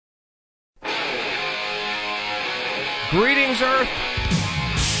Greetings, Earth.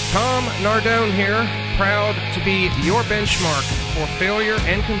 Tom Nardone here, proud to be your benchmark for failure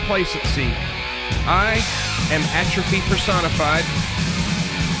and complacency. I am atrophy personified,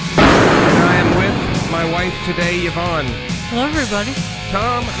 and I am with my wife today, Yvonne. Hello, everybody.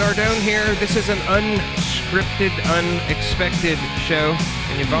 Tom Nardone here. This is an unscripted, unexpected show.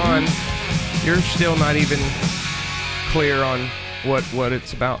 And Yvonne, you're still not even clear on what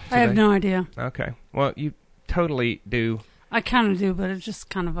it's about today. I have no idea. Okay. Well, you totally do. I kind of do, but it's just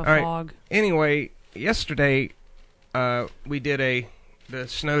kind of a fog. Right. Anyway, yesterday we did the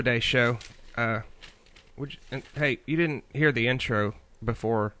Snow Day show. Hey, you didn't hear the intro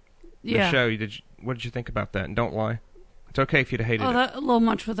before the show. What did you think about that? And don't lie. It's okay if you'd hated it. A little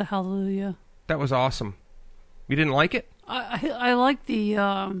much with the hallelujah. That was awesome. You didn't like it? I like the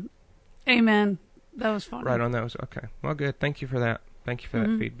amen. That was fun. Right on, that was okay. Well, good. Thank you for that. Thank you for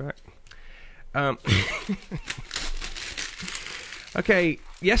that feedback. Okay,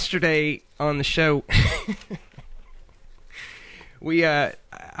 yesterday on the show,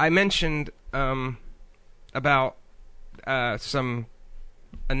 I mentioned about some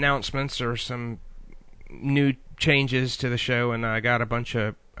announcements or some new changes to the show, and I got a bunch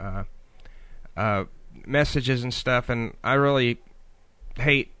of messages and stuff, and I really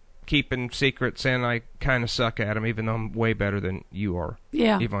hate keeping secrets, and I kind of suck at them, even though I'm way better than you are.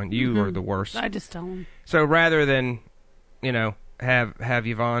 Yeah. Yvonne, you are the worst. I just tell them. So rather than, have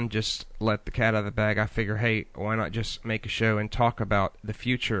Yvonne just let the cat out of the bag, I figure, hey, why not just make a show and talk about the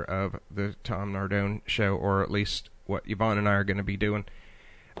future of the Tom Nardone Show, or at least what Yvonne and I are going to be doing.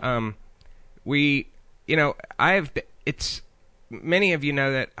 Many of you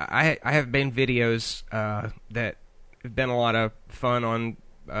know that I have been videos that have been a lot of fun on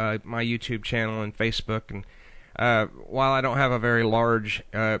my YouTube channel and Facebook, and while I don't have a very large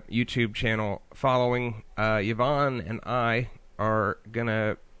YouTube channel following, Yvonne and I are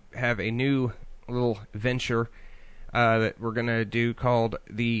gonna have a new little venture that we're gonna do called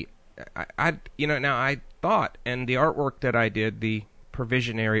I thought, and the artwork that I did, the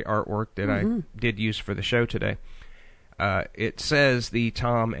provisionary artwork that I did use for the show today, it says the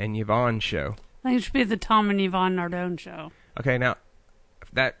Tom and Yvonne Show. I think it should be the Tom and Yvonne Nardone Show. Okay, now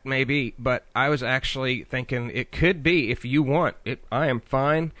that may be, but I was actually thinking it could be, if you want it. I am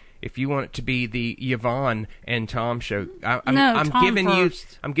fine if you want it to be the Yvonne and Tom Show.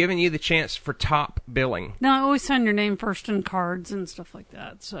 I'm giving you the chance for top billing. No, I always sign your name first in cards and stuff like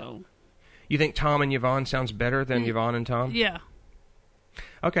that. So, you think Tom and Yvonne sounds better than Yvonne and Tom? Yeah.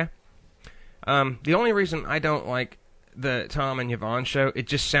 Okay. The only reason I don't like the Tom and Yvonne Show, it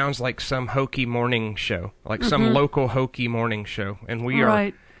just sounds like some hokey morning show, like some local hokey morning show, and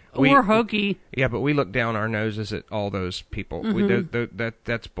we're hokey. Yeah, but we look down our noses at all those people.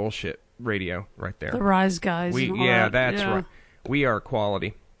 That's bullshit radio right there. The Rise Guys. That's right. We are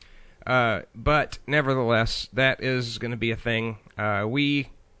quality. But nevertheless, that is going to be a thing. We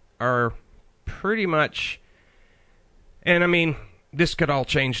are pretty much, and I mean, this could all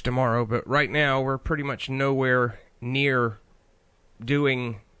change tomorrow, but right now we're pretty much nowhere near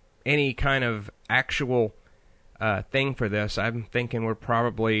doing any kind of actual thing for this. I'm thinking we're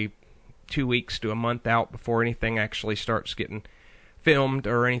probably 2 weeks to a month out before anything actually starts getting filmed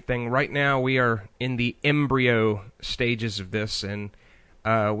or anything. Right now we are in the embryo stages of this, and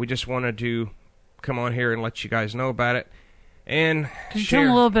we just wanted to come on here and let you guys know about it. And can you tell me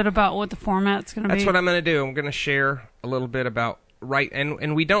a little bit about what the format's going to be? That's what I'm going to do. I'm going to share a little bit about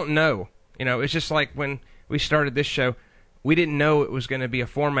and we don't know. It's just like when we started this show, we didn't know it was going to be a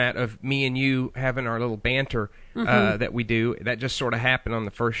format of me and you having our little banter that we do. That just sort of happened on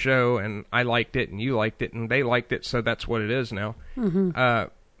the first show, and I liked it, and you liked it, and they liked it, so that's what it is now.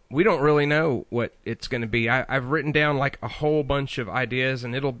 We don't really know what it's going to be. I've written down like a whole bunch of ideas,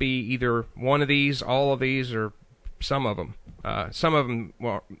 and it'll be either one of these, all of these, or some of them. Some of them,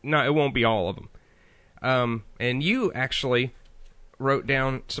 well, no, it won't be all of them. And you actually wrote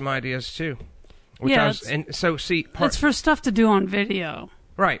down some ideas too. It's for stuff to do on video.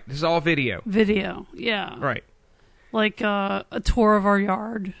 Right, this is all video. Video, yeah. Right. Like a tour of our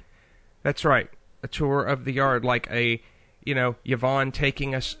yard. That's right, a tour of the yard, like Yvonne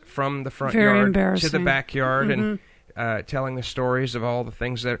taking us from the front yard to the backyard and telling the stories of all the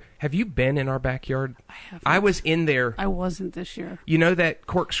things that... Have you been in our backyard? I haven't. I was in there. I wasn't this year. You know that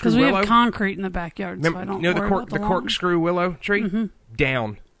corkscrew willow? Because we have concrete in the backyard, so I don't worry about the corkscrew willow tree?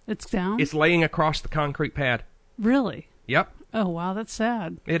 Down. It's down? It's laying across the concrete pad. Really? Yep. Oh, wow, that's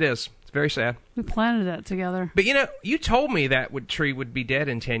sad. It is. It's very sad. We planted that together. But, you told me that tree would be dead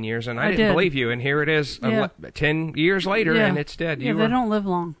in 10 years, and I didn't believe you, and here it is 10 years later, and it's dead. Yeah, they don't live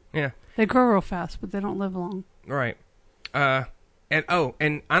long. Yeah. They grow real fast, but they don't live long. Right. And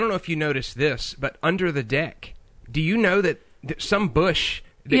I don't know if you noticed this, but under the deck, do you know that some bush...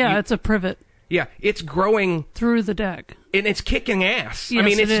 it's a privet. Yeah, it's growing... Through the deck. And it's kicking ass. Yes, I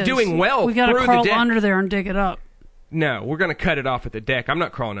mean, it's doing well through the deck. We got to crawl under there and dig it up. No, we're going to cut it off at the deck. I'm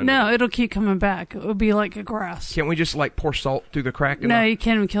not crawling under No, it. it'll keep coming back. It'll be like a grass. Can't we just, pour salt through the crack? No, you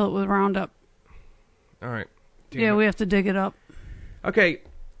can't even kill it with Roundup. All right. We have to dig it up. Okay,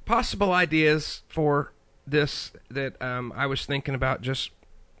 possible ideas for this that I was thinking about just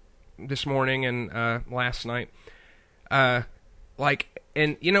this morning and last night. And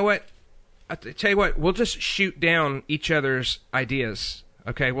you know what? I'll tell you what, we'll just shoot down each other's ideas.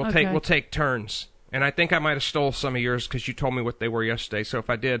 Okay, we'll take turns. And I think I might have stole some of yours because you told me what they were yesterday. So if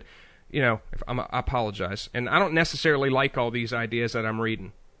I did, I apologize. And I don't necessarily like all these ideas that I'm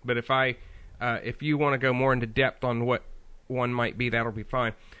reading. But if you want to go more into depth on what one might be, that'll be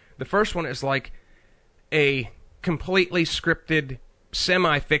fine. The first one is like a completely scripted,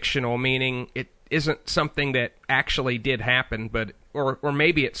 semi-fictional, meaning it isn't something that actually did happen, but or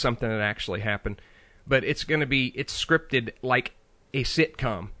maybe it's something that actually happened, but it's scripted like a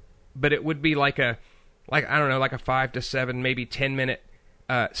sitcom. But it would be like a 5 to 7, maybe 10-minute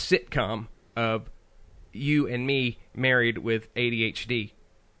sitcom of you and me married with ADHD.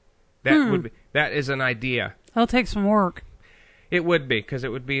 That is an idea. That'll take some work. It would be, because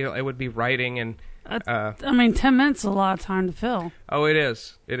it would be writing and. 10 minutes is a lot of time to fill. Oh, it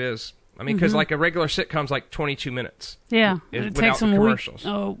is. It is. I mean, because like a regular sitcom's like 22 minutes. Yeah, it takes some commercials.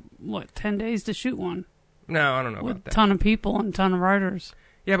 10 days to shoot one? No, I don't know about that. A ton of people and a ton of writers.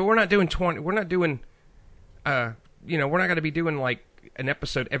 Yeah, but we're not doing 20. We're not doing. We're not going to be doing like an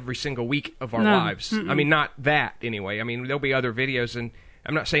episode every single week of our lives. I mean, not that anyway. I mean, there'll be other videos, and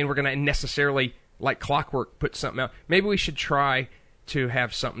I'm not saying we're going to necessarily like clockwork put something out. Maybe we should try to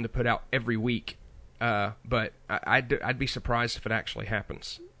have something to put out every week. But I'd be surprised if it actually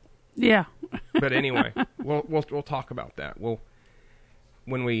happens. Yeah. But anyway, we'll talk about that.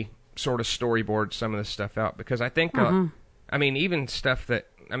 When we sort of storyboard some of this stuff out, because I think even stuff that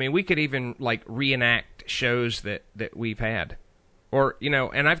we could even like reenact shows that we've had, or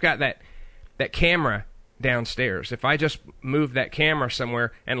and I've got that camera downstairs. If I just move that camera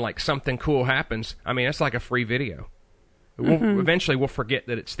somewhere and like something cool happens, it's like a free video. Eventually we'll forget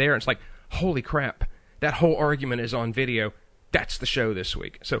that it's there. And it's like, holy crap, that whole argument is on video. That's the show this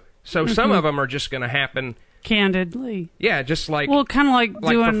week. So some of them are just going to happen candidly. Yeah, just like kind of like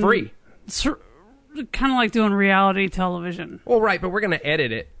doing for free. Kind of like doing reality television. Well, right, but we're going to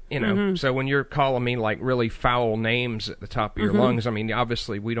edit it, So when you're calling me like really foul names at the top of your lungs,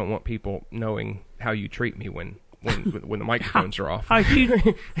 obviously we don't want people knowing how you treat me when the microphones are off. How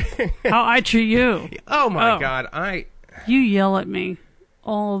I treat you. Oh my God, You yell at me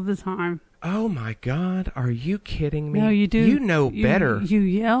all the time. Oh my God, are you kidding me? No, you do. You know better. You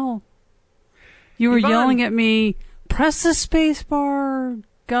yell. You were yelling at me, press the space bar,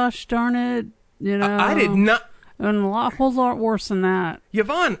 gosh darn it. I did not. And a whole lot worse than that.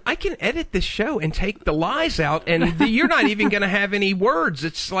 Yvonne, I can edit this show and take the lies out, and you're not even going to have any words.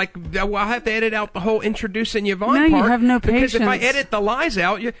 It's like, I'll have to edit out the whole introducing Yvonne part. No, you have no patience. Because if I edit the lies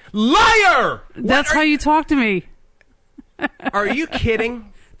out, liar! That's how you talk to me. Are you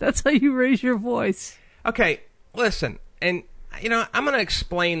kidding? That's how you raise your voice. Okay, listen, and I'm going to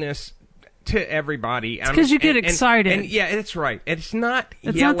explain this to everybody. It's because you get excited. And yeah, that's right. It's not.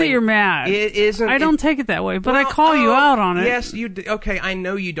 It's not that you're mad. It isn't. I don't take it that way, but I call you out on it. Yes, you. Okay, I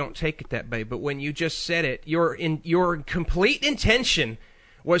know you don't take it that way, but when you just said it, your complete intention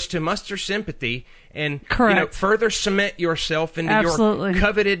was to muster sympathy and further cement yourself into your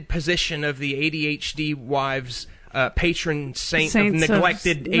coveted position of the ADHD wives. Patron saint of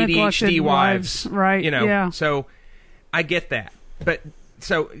neglected ADHD wives. Right, yeah. So I get that. But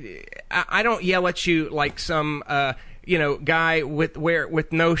so I don't yell at you like some guy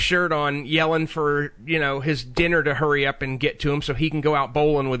with no shirt on yelling for his dinner to hurry up and get to him so he can go out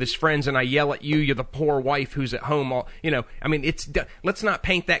bowling with his friends, and I yell at you. You're the poor wife who's at home. Let's not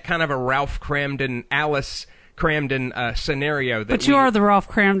paint that kind of a Ralph Cramden, Alice Cramden scenario. But you are the Ralph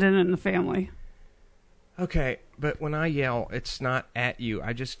Cramden in the family. Okay, but when I yell, it's not at you.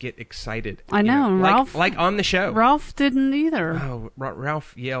 I just get excited. I know. Ralph, like on the show. Ralph didn't either. Oh,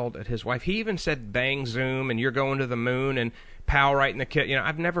 Ralph yelled at his wife. He even said, "Bang zoom," and "You're going to the moon," and "Pow right in the kid."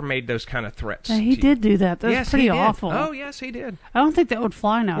 I've never made those kind of threats. Yeah, he did do that. That's pretty awful. Oh, yes, he did. I don't think that would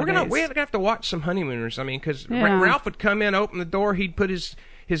fly nowadays. We're gonna have to watch some Honeymooners. Because Ralph would come in, open the door, he'd put his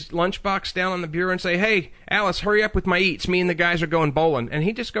lunchbox down on the bureau and say, "Hey, Alice, hurry up with my eats. Me and the guys are going bowling," and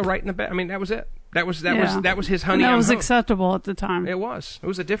he'd just go right in the bed. That was it. That was his honey. And that was acceptable at the time. It was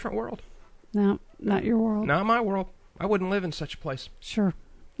a different world. No, not your world. Not my world. I wouldn't live in such a place. Sure.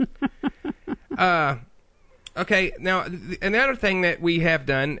 Okay, now, another thing that we have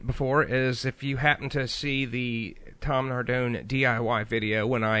done before is if you happen to see the Tom Nardone DIY video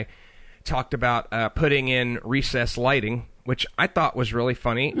when I talked about putting in recessed lighting, which I thought was really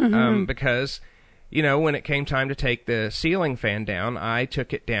funny because, you know, when it came time to take the ceiling fan down, I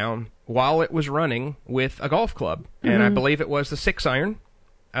took it down while it was running with a golf club. And I believe it was the 6-iron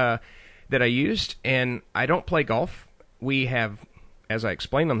that I used. And I don't play golf. We have, as I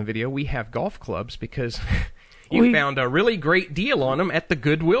explained on the video, we have golf clubs because you found a really great deal on them at the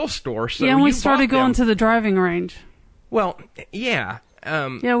Goodwill store. So yeah, and we started going to the driving range. Well, yeah.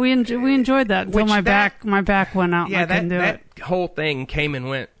 Yeah, we enjoyed that until my back went out. Yeah, and I couldn't do that it. whole thing came and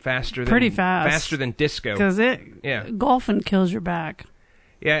went pretty fast, faster than disco. Because golfing kills your back.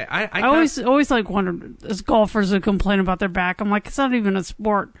 Yeah, I always like wondered as golfers would complain about their back. I'm like, it's not even a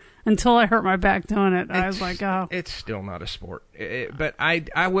sport until I hurt my back doing it. I was like, oh, it's still not a sport. But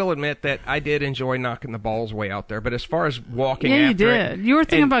I will admit that I did enjoy knocking the balls way out there. But as far as walking, yeah, after you did. You were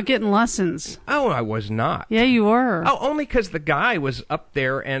thinking about getting lessons. Oh, I was not. Yeah, you were. Oh, only because the guy was up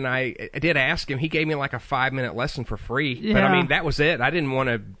there, and I did ask him. He gave me like a 5-minute lesson for free. Yeah. But I mean, that was it. I didn't want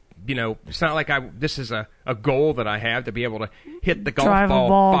to. You know, it's not like this is a goal that I have to be able to hit the golf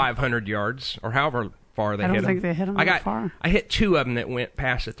ball 500 yards or however far they hit them. I don't think they hit them that far. I hit 2 of them that went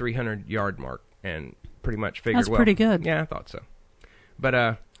past the 300-yard mark and pretty much figured, that's pretty good. Yeah, I thought so. But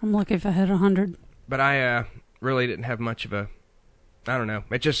I'm lucky if I hit 100. But I really didn't have much of a, I don't know.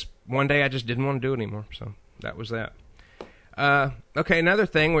 It just, one day I just didn't want to do it anymore, so that was that. Okay, another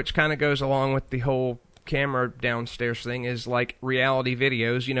thing which kind of goes along with the whole camera downstairs thing is like reality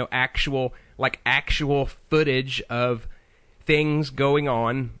videos, you know, actual footage of things going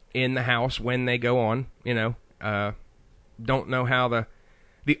on in the house when they go on, you know. Don't know how the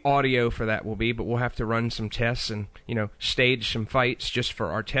audio for that will be, but we'll have to run some tests and, you know, stage some fights just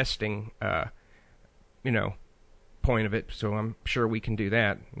for our testing, you know, point of it. So I'm sure we can do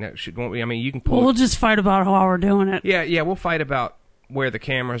that. Won't we? I mean, you can pull. Well, we'll just fight about how we're doing it. Yeah, we'll fight about where the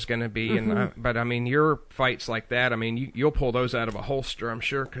camera's going to be, and but I mean, your fights like that, I mean, you'll pull those out of a holster, I'm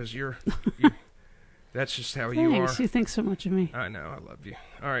sure, because you're that's just how you are. Thanks. You think so much of me. I know, I love you.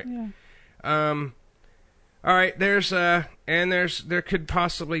 All right, yeah. All right. There could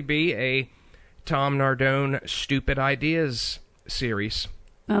possibly be a Tom Nardone Stupid Ideas series.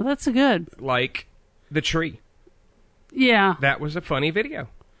 Oh, that's good. Like the tree. Yeah, that was a funny video.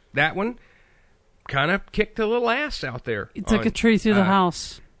 That one kind of kicked a little ass out there. It took a tree through the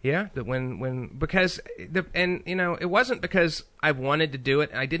house. Yeah, because you know, it wasn't because I wanted to do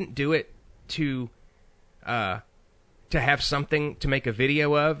it. I didn't do it to have something to make a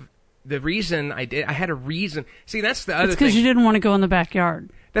video of. The reason I had a reason. See, that's the other thing. It's because you didn't want to go in the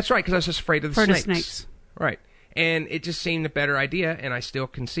backyard. That's right, because I was just afraid of the snakes. Of snakes. Right. And it just seemed a better idea, and I still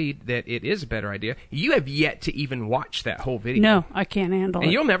concede that it is a better idea. You have yet to even watch that whole video. No, I can't handle it.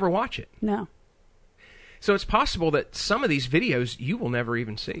 And you'll never watch it. No. So it's possible that some of these videos you will never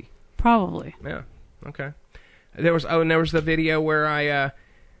even see. Probably. Yeah. Okay. There was the video where I,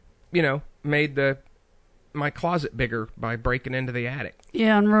 you know, made my closet bigger by breaking into the attic.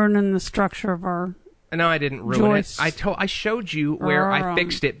 Yeah, and ruining the structure of our. No, I didn't ruin joists. it. I showed you where I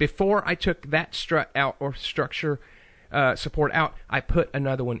fixed it before I took that strut out or structure support out. I put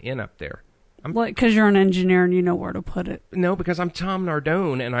another one in up there. Because you're an engineer and you know where to put it. No, because I'm Tom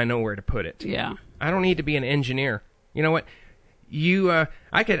Nardone and I know where to put it. Yeah. I don't need to be an engineer. You know what?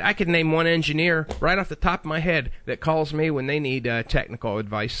 I could name one engineer right off the top of my head that calls me when they need technical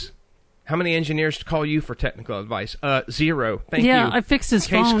advice. How many engineers call you for technical advice? 0. Thank you. Yeah, I fixed his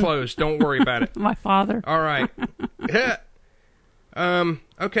phone. Case closed. Don't worry about it. My father. All right.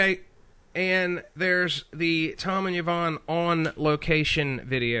 Okay. And there's the Tom and Yvonne on location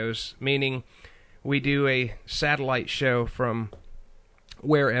videos, meaning we do a satellite show from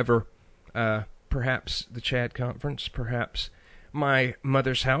wherever. Perhaps the Chad Conference, perhaps my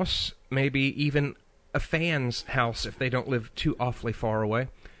mother's house, maybe even a fan's house if they don't live too awfully far away.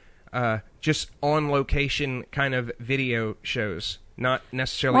 Just on-location kind of video shows, not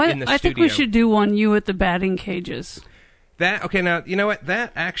necessarily in the studio. I think we should do one, you at the batting cages. Okay, now, you know what?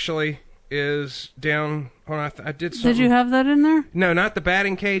 That actually is down... Hold on, I did something. Did you have that in there? No, not the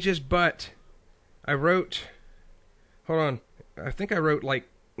batting cages, but I wrote... Hold on. I think I wrote, like,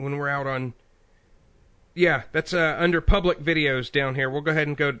 when we're out on... Yeah, that's under public videos down here. We'll go ahead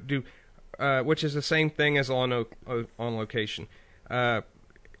and go do, which is the same thing as on location.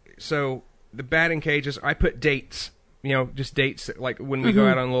 So the batting cages, I put dates, you know, just dates that, like when we go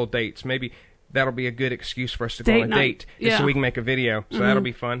out on little dates. Maybe that'll be a good excuse for us to go on a date, just so we can make a video. So that'll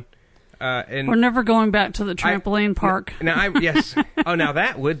be fun. And we're never going back to the trampoline park. Yes. Oh, now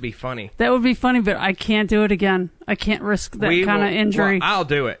that would be funny. That would be funny, but I can't do it again. I can't risk that kind of injury. Well, I'll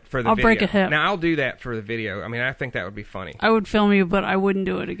do it for the I'll video. break a hip. Now, I'll do that for the video. I mean, I think that would be funny. I would film you, but I wouldn't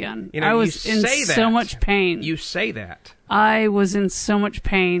do it again. I was in so much pain. You say that. I was in so much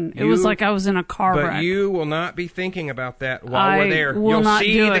pain. It was like I was in a car wreck. But you will not be thinking about that while we're there. You'll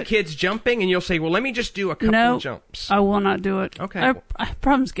see the kids jumping, and you'll say, well, let me just do a couple of jumps. I will not do it. Okay. I have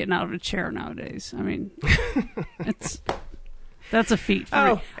problems getting out of a chair nowadays. I mean, that's a feat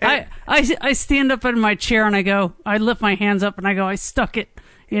for me. I stand up in my chair, and I lift my hands up, and I go, I stuck it,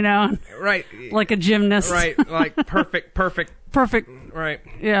 Right. Like a gymnast. Right, like perfect. Perfect. Right.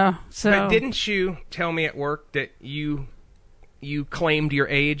 Yeah, so. But didn't you tell me at work that you claimed your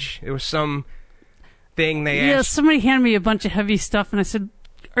age? It was some thing they asked. Yeah, somebody handed me a bunch of heavy stuff, and I said,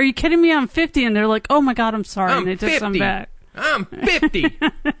 are you kidding me? I'm 50. And they're like, oh, my God, I'm sorry. And they took some back. I'm 50.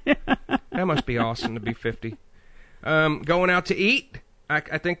 That must be awesome to be 50. Going out to eat,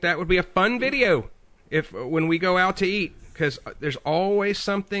 I think that would be a fun video when we go out to eat, because there's always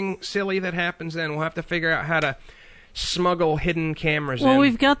something silly that happens then. We'll have to figure out how to smuggle hidden cameras in. Well,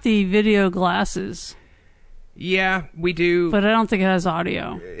 we've got the video glasses. Yeah, we do. But I don't think it has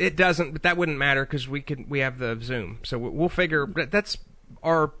audio. It doesn't, but that wouldn't matter because we have the Zoom. So we'll figure, that's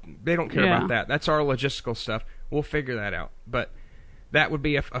they don't care about that. That's our logistical stuff. We'll figure that out. But that would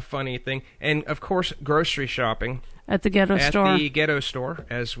be a funny thing. And, of course, grocery shopping. At the ghetto store. At the ghetto store,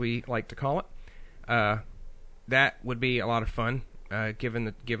 as we like to call it. That would be a lot of fun, given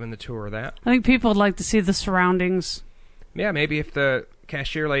the tour of that. I think people would like to see the surroundings. Yeah, maybe if the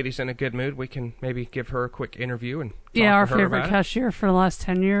cashier lady's in a good mood, we can maybe give her a quick interview and talk to our her favorite about cashier for the last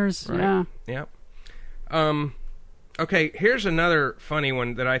 10 years. Right. Yeah. Yeah. Okay, here's another funny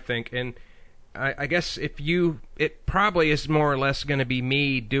one that I think, and I guess it probably is more or less going to be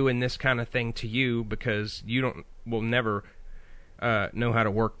me doing this kind of thing to you because you will never know how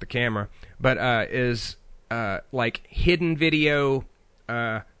to work the camera, but is like hidden video,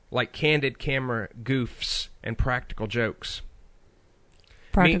 like candid camera goofs and practical jokes.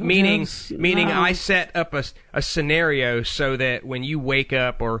 Meaning, I set up a scenario so that when you wake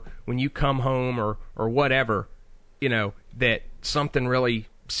up or when you come home or whatever, that something really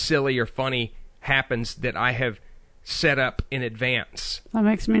silly or funny happens that I have set up in advance. That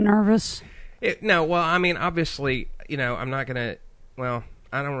makes me nervous. Obviously, I'm not going to,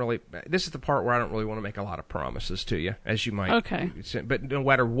 I don't really, this is the part where I don't really want to make a lot of promises to you, as you might. Okay. But no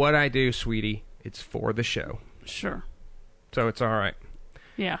matter what I do, sweetie, it's for the show. Sure. So it's all right.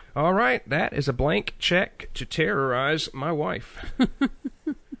 Yeah. All right, that is a blank check to terrorize my wife.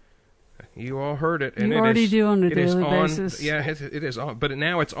 You all heard it. And you already do on a daily basis. Yeah, it is on. But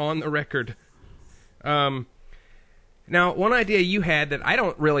now it's on the record. Now, one idea you had that I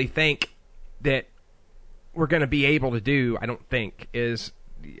don't really think that we're going to be able to do, is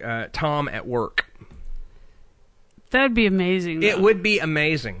Tom at work. That'd be amazing, though. It would be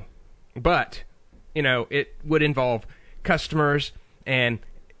amazing. But, it would involve customers and,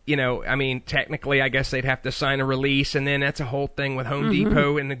 technically I guess they'd have to sign a release, and then that's a whole thing with Home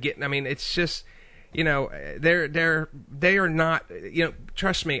Depot and it's just, they are not,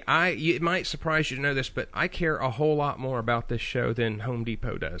 trust me, it might surprise you to know this, but I care a whole lot more about this show than Home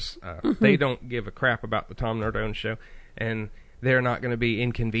Depot does. They don't give a crap about the Tom Nardone Show, and they're not going to be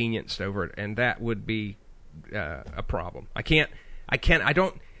inconvenienced over it, and that would be a problem. I'm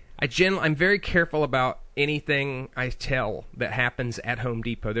very careful about anything I tell that happens at Home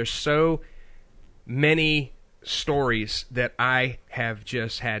Depot. There's so many stories that I have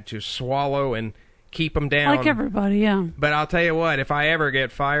just had to swallow and keep them down. Like everybody, yeah. But I'll tell you what, if I ever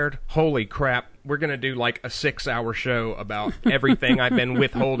get fired, holy crap, we're going to do like a 6-hour show about everything I've been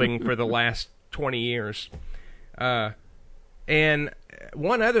withholding for the last 20 years. And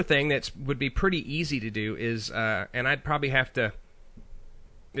one other thing that would be pretty easy to do is, and it'd probably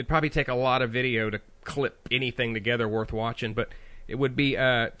take a lot of video to clip anything together worth watching, but it would be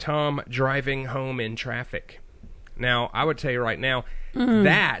Tom driving home in traffic. Now, I would tell you right now,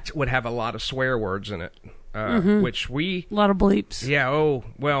 that would have a lot of swear words in it, which we... A lot of bleeps. Yeah,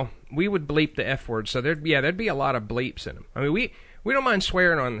 we would bleep the F word, so there'd be a lot of bleeps in them. I mean, we don't mind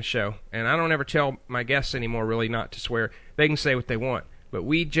swearing on the show, and I don't ever tell my guests anymore, really, not to swear. They can say what they want, but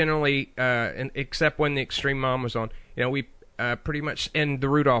we generally, except when the Extreme Mom was on, we... pretty much, and the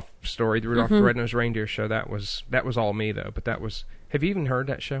Rudolph story, the Rudolph the Red-Nosed Reindeer show, that was all me, though. But that was... Have you even heard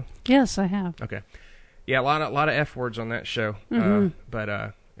that show? Yes, I have. Okay. Yeah, a lot of F words on that show. And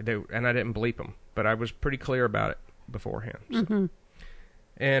I didn't bleep them, but I was pretty clear about it beforehand.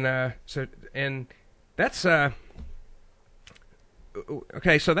 So. And that's...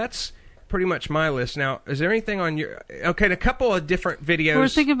 Okay, so that's pretty much my list. Now, is there anything on your... Okay, a couple of different videos. We're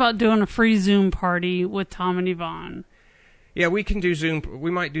thinking about doing a free Zoom party with Tom and Yvonne. Yeah, we can do Zoom. We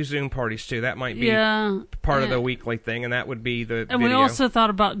might do Zoom parties, too. That might be part of the weekly thing, and that would be the video. We also thought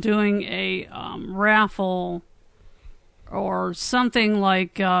about doing a raffle or something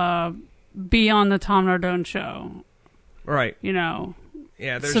like be on the Tom Nardone Show. Right. You know.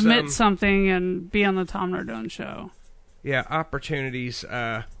 Yeah, there's... Submit something and be on the Tom Nardone Show. Yeah, opportunities,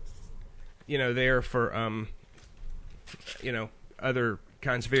 there for, other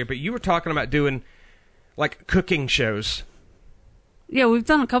kinds of video. But you were talking about doing, like, cooking shows. Yeah, we've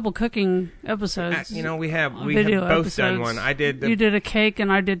done a couple cooking episodes. We have both done one. You did a cake,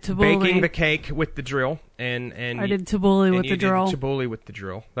 and I did tabbouleh. Baking the cake with the drill, and I did tabbouleh with the drill. Did tabbouleh with the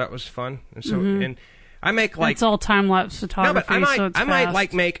drill. That was fun. And so and I make like it's all time lapse photography. No, but I might fast.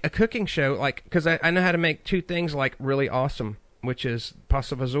 like make a cooking show, like, because I know how to make two things like really awesome, which is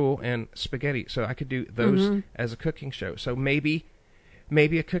pasta fazool and spaghetti. So I could do those as a cooking show. So maybe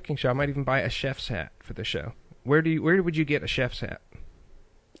a cooking show. I might even buy a chef's hat for the show. Where would you get a chef's hat?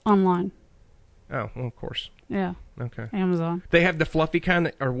 Online. Oh, well, of course. Yeah. Okay. Amazon. They have the fluffy kind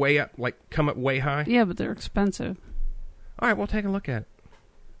that are way up, like come up way high? Yeah, but they're expensive. All right, we'll take a look at it.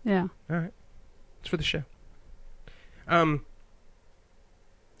 Yeah. All right. It's for the show.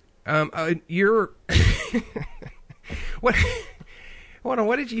 You're... What? Hold on,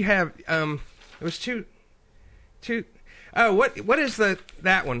 what did you have? It was two... Oh, what is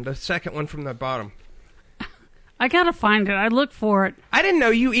that one? The second one from the bottom. I gotta find it. I looked for it. I didn't know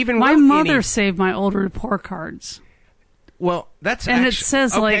you even My wrote mother any. saved my old report cards. Well, that's and actually... it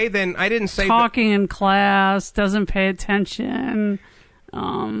says okay, like then I didn't say talking in class, doesn't pay attention.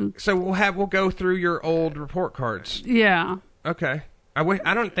 So we'll go through your old report cards. Yeah. Okay.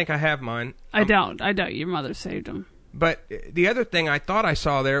 I don't think I have mine. I doubt your mother saved them. But the other thing I thought I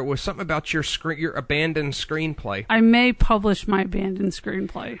saw there was something about your abandoned screenplay. I may publish my abandoned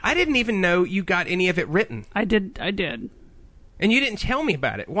screenplay. I didn't even know you got any of it written. I did. And you didn't tell me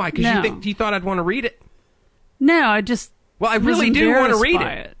about it. Why? Because you thought I'd want to read it? No, I just... Well, I really do want to read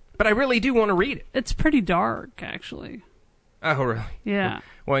it. But I really do want to read it. It's pretty dark, actually. Oh, really? Yeah.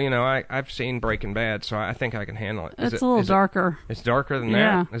 Well, I've seen Breaking Bad, so I think I can handle it. It's a little darker. It's darker than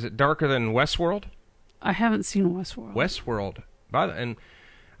that? Is it darker than Westworld? I haven't seen Westworld. Westworld. And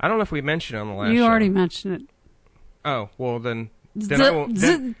I don't know if we mentioned it on the last show. You already mentioned it. Oh, well, then I won't.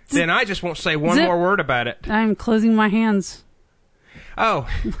 Then I just won't say one more word about it. I'm closing my hands. Oh,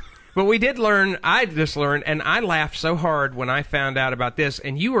 but we did learn. I just learned, and I laughed so hard when I found out about this,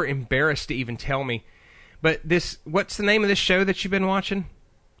 and you were embarrassed to even tell me. But what's the name of this show that you've been watching?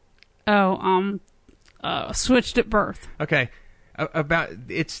 Oh, Switched at Birth. Okay,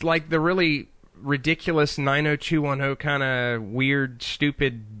 it's like the really ridiculous 90210 kind of weird,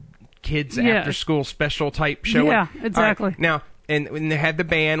 stupid kids after school special type show. Yeah, exactly. Right, now, and when they had the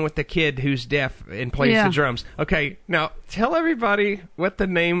band with the kid who's deaf and plays the drums. Okay, now tell everybody what the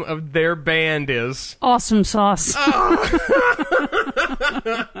name of their band is. Awesome Sauce. Oh.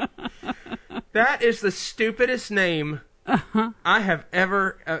 That is the stupidest name I have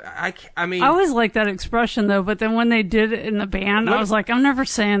ever... I mean... I always like that expression, though, but then when they did it in the band, I was like, I'm never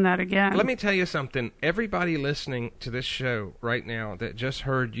saying that again. Let me tell you something. Everybody listening to this show right now that just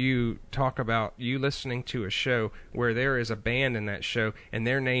heard you talk about you listening to a show where there is a band in that show and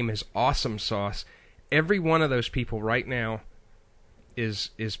their name is Awesome Sauce, every one of those people right now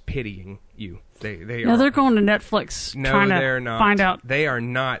is pitying you. They no, are. They're going to Netflix. No, trying to they're not. Find out. They are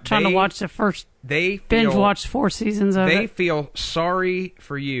not. Trying to watch the first. Binge watch 4 seasons of it. They feel sorry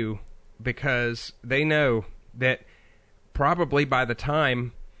for you because they know that probably by the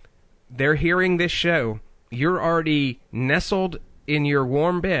time they're hearing this show, you're already nestled in your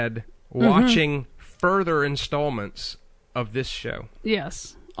warm bed watching further installments of this show.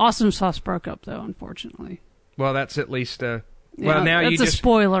 Yes. Awesome Sauce broke up, though, unfortunately. Well, that's at least a... Well, now that's you just... a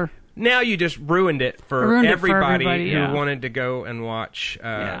spoiler. Now you just ruined it for everybody yeah. who wanted to go and watch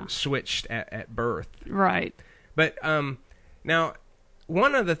Switched at Birth. Right. But now,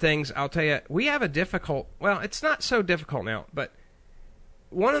 one of the things I'll tell you, we have a difficult... Well, it's not so difficult now, but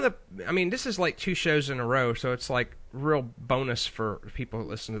one of the... I mean, this is like 2 shows in a row, so it's like real bonus for people who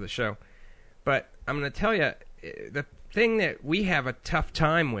listen to the show. But I'm going to tell you, the thing that we have a tough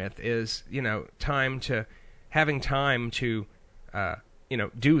time with is, having time to...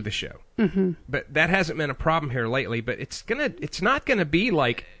 do the show. Mm-hmm. But that hasn't been a problem here lately. But it's not gonna be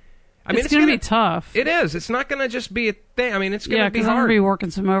like. It's gonna be tough. It is. It's not gonna just be a thing. I mean, it's gonna be hard. Yeah, because I'm gonna be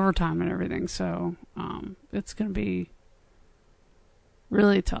working some overtime and everything, so it's gonna be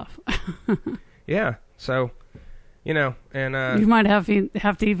really tough. Yeah. So, And you might have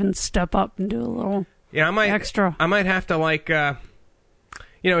to even step up and do a little extra. I might have to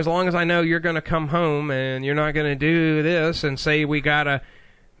as long as I know you're going to come home and you're not going to do this, and say we got a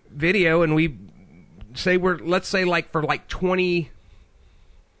video and we say let's say for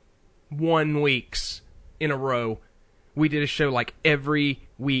 21 weeks in a row, we did a show every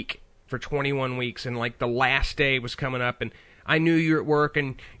week for 21 weeks, and the last day was coming up, and I knew you were at work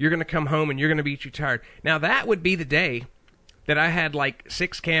and you're going to come home and you're going to be too tired. Now that would be the day that I had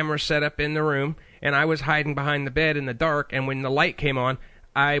 6 cameras set up in the room, and I was hiding behind the bed in the dark, and when the light came on,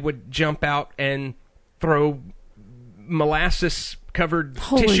 I would jump out and throw molasses-covered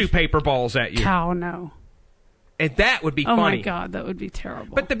tissue paper balls at you. Cow, no. And that would be funny. Oh my God, that would be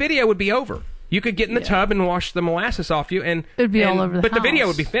terrible. But the video would be over. You could get in the tub and wash the molasses off you, and it would be all over the house. But the video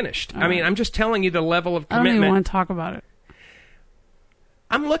would be finished. I mean, I'm just telling you the level of commitment. I don't even want to talk about it.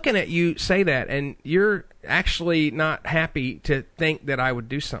 I'm looking at you say that, and you're actually not happy to think that I would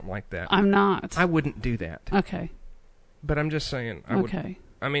do something like that. I'm not. I wouldn't do that. Okay. But I'm just saying. Okay.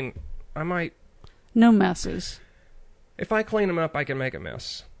 I mean, I might. No messes. If I clean them up, I can make a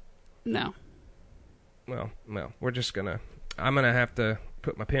mess. No. Well, we're just gonna. I'm gonna have to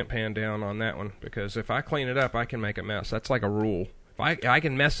put my pimp hand down on that one, because if I clean it up, I can make a mess. That's like a rule. If I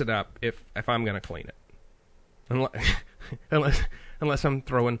can mess it up if I'm gonna clean it, unless I'm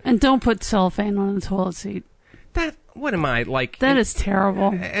throwing. And don't put cellophane on the toilet seat. What am I like? That is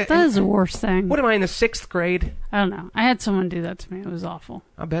terrible. That is the worst thing. What am I in the 6th grade? I don't know. I had someone do that to me. It was awful.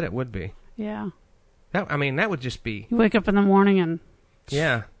 I bet it would be. Yeah. That would just be. You wake up in the morning and.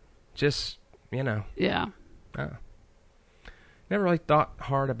 Yeah, just Yeah. Never really thought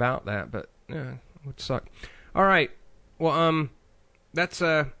hard about that, but yeah, it would suck. All right. Well, that's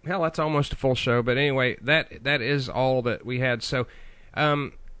that's almost a full show, but anyway, that is all that we had. So,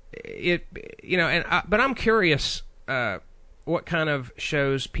 but I'm curious what kind of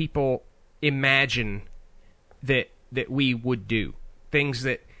shows people imagine that we would do. Things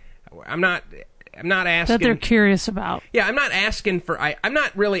that I'm not asking that they're curious about. Yeah, I'm not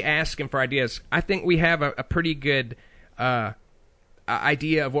really asking for ideas. I think we have a pretty good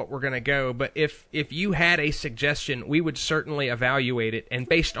idea of what we're going to go, but if you had a suggestion, we would certainly evaluate it, and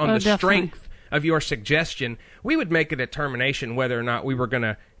based on the strength of your suggestion, we would make a determination whether or not we were going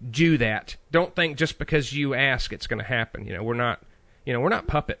to do that. Don't think just because you ask it's going to happen. We're not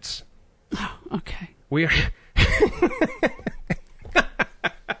puppets. Oh, okay. We are.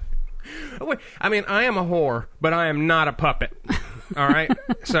 I mean, I am a whore, but I am not a puppet. All right?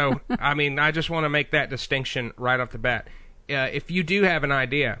 So, I mean, I just want to make that distinction right off the bat. If you do have an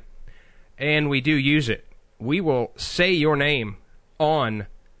idea, and we do use it, we will say your name on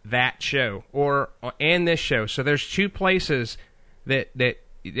that show and this show. So there's 2 places that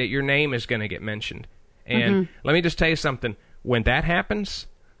your name is going to get mentioned. And let me just tell you something. When that happens,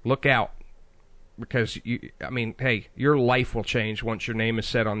 look out. Because, hey, your life will change once your name is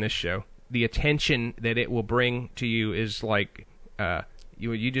said on this show. The attention that it will bring to you is like, I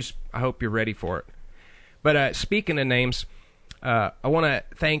hope you're ready for it. But speaking of names, I want to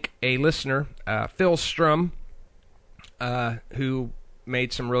thank a listener, Phil Strum, who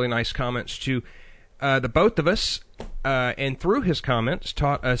made some really nice comments to the both of us, and through his comments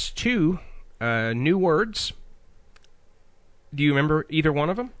taught us 2 new words. Do you remember either one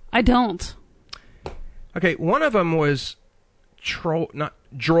of them? I don't. Okay, one of them was not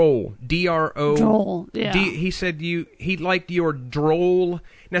droll, D-R-O. Droll, yeah. He said he liked your droll.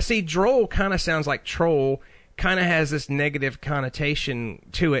 Now, see, droll kind of sounds like troll, kind of has this negative connotation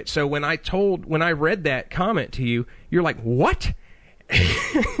to it. So when I read that comment to you, you're like, what?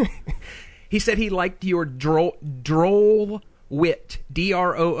 He said he liked your droll wit,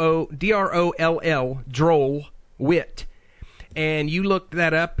 D-R-O-L-L, droll wit. And you looked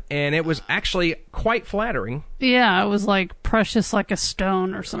that up, and it was actually quite flattering. Yeah, it was like precious like a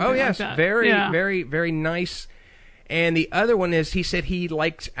stone or something. Oh, yes, like that. Very, very, very nice. And the other one is he said he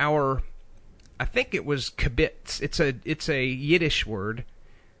liked our, I think it was kibitz. It's a Yiddish word,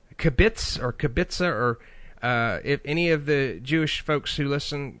 kibitz or kibitza, or if any of the Jewish folks who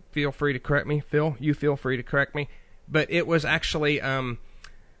listen, feel free to correct me. Phil, you feel free to correct me. But it was actually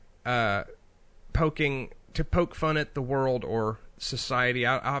poke fun at the world or society.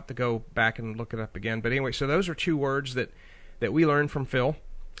 I'll have to go back and look it up again. But anyway, so those are 2 words that we learned from Phil,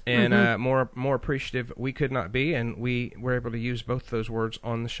 and more appreciative we could not be, and we were able to use both those words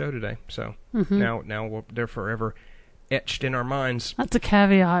on the show today. So now they're forever etched in our minds. That's a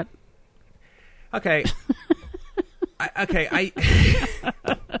caveat. Okay.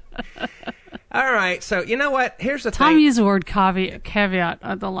 All right. So you know what? Here's the thing. Tom used the word caveat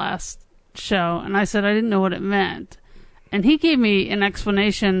at the last Show, and I said I didn't know what it meant. And he gave me an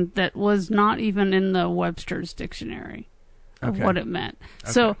explanation that was not even in the Webster's dictionary of what it meant.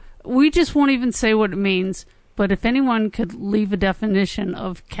 Okay. So we just won't even say what it means, but if anyone could leave a definition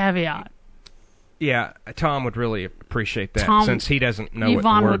of caveat. Yeah, Tom would really appreciate that, since he doesn't know what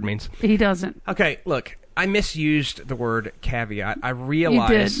the word means. He doesn't. Okay, look, I misused the word caveat. I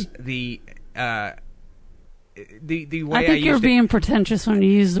realize the way I think you're being pretentious when you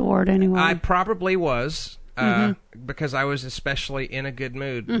use the word anyway. I probably was, because I was especially in a good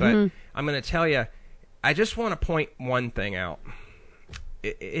mood. But I'm going to tell you, I just want to point one thing out.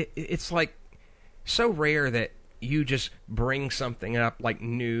 It's like so rare that you just bring something up like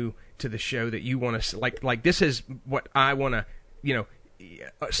new to the show that you want to like this is what I want to,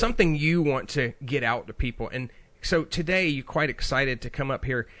 something you want to get out to people. And so today you're quite excited to come up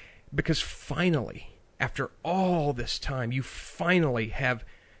here because finally, after all this time, you finally have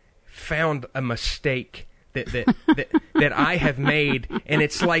found a mistake that I have made, and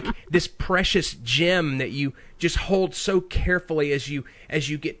it's like this precious gem that you just hold so carefully as you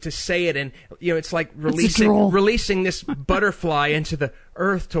get to say it, and it's like releasing this butterfly into the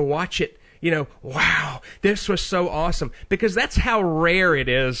earth to watch it. Wow, this was so awesome, because that's how rare it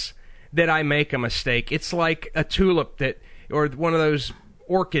is that I make a mistake. It's like a tulip or one of those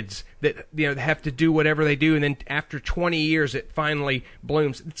orchids that have to do whatever they do, and then after 20 years it finally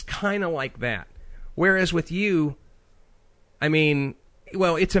blooms. It's kind of like that. Whereas with you, I mean,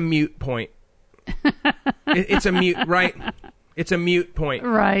 well, it's a moot point. It's a mute, right? It's a mute point,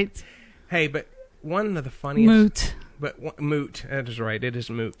 right? Hey, but one of the funniest moot. But moot. That is right. It is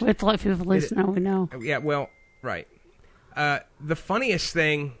moot. We have to let people know we know. Yeah. Well, right. The funniest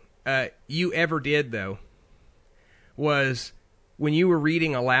thing you ever did, though, was when you were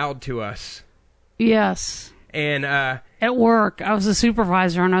reading aloud to us. Yes. And at work, I was a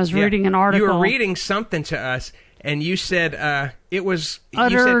supervisor, and I was reading an article. You were reading something to us, and you said it was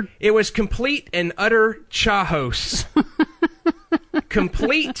complete and utter chahos.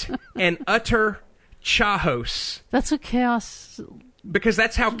 Complete and utter chahos. That's what chaos. Because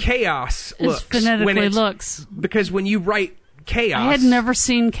that's how chaos looks. Phonetically looks. Because when you write chaos, I had never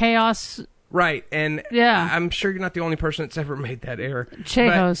seen chaos. Right, and yeah. I'm sure you're not the only person that's ever made that error.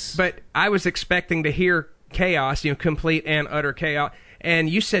 Chahos. But I was expecting to hear chaos, complete and utter chaos, and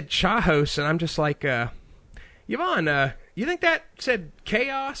you said chahos, and I'm just like, Yvonne, you think that said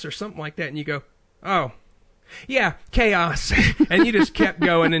chaos or something like that? And you go, oh, yeah, chaos, and you just kept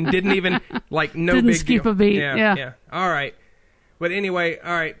going and didn't even didn't big skip deal. A beat. Yeah. All right. But anyway,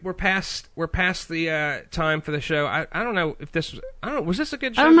 all right, we're past the time for the show. I don't know if this was. I don't know. Was this a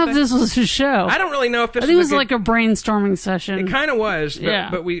good show? I don't know if this was a show. I don't really know if this. I think it was like a brainstorming session. It kind of was.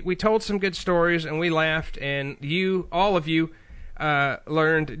 But, but we told some good stories and we laughed, and all of you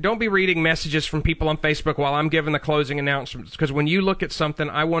learned. Don't be reading messages from people on Facebook while I'm giving the closing announcements, because when you look at something,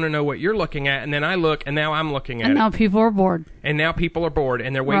 I want to know what you're looking at, and then I look, and now I'm looking at it. And now people are bored. And now people are bored,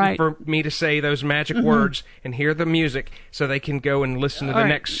 and they're waiting for me to say those magic words and hear the music so they can go and listen to the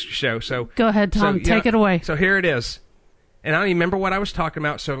next show. So go ahead, Tom. Take it away. So here it is. And I don't even remember what I was talking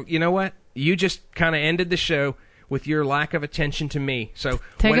about, so you know what? You just kind of ended the show with your lack of attention to me. So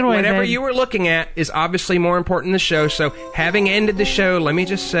take it away, whatever babe. You were looking at is obviously more important than the show. So having ended the show, let me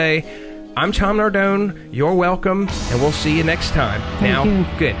just say, I'm Tom Nardone. You're welcome, and we'll see you next time. Thank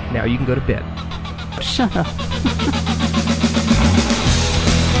you. Good. Now you can go to bed. Shut up.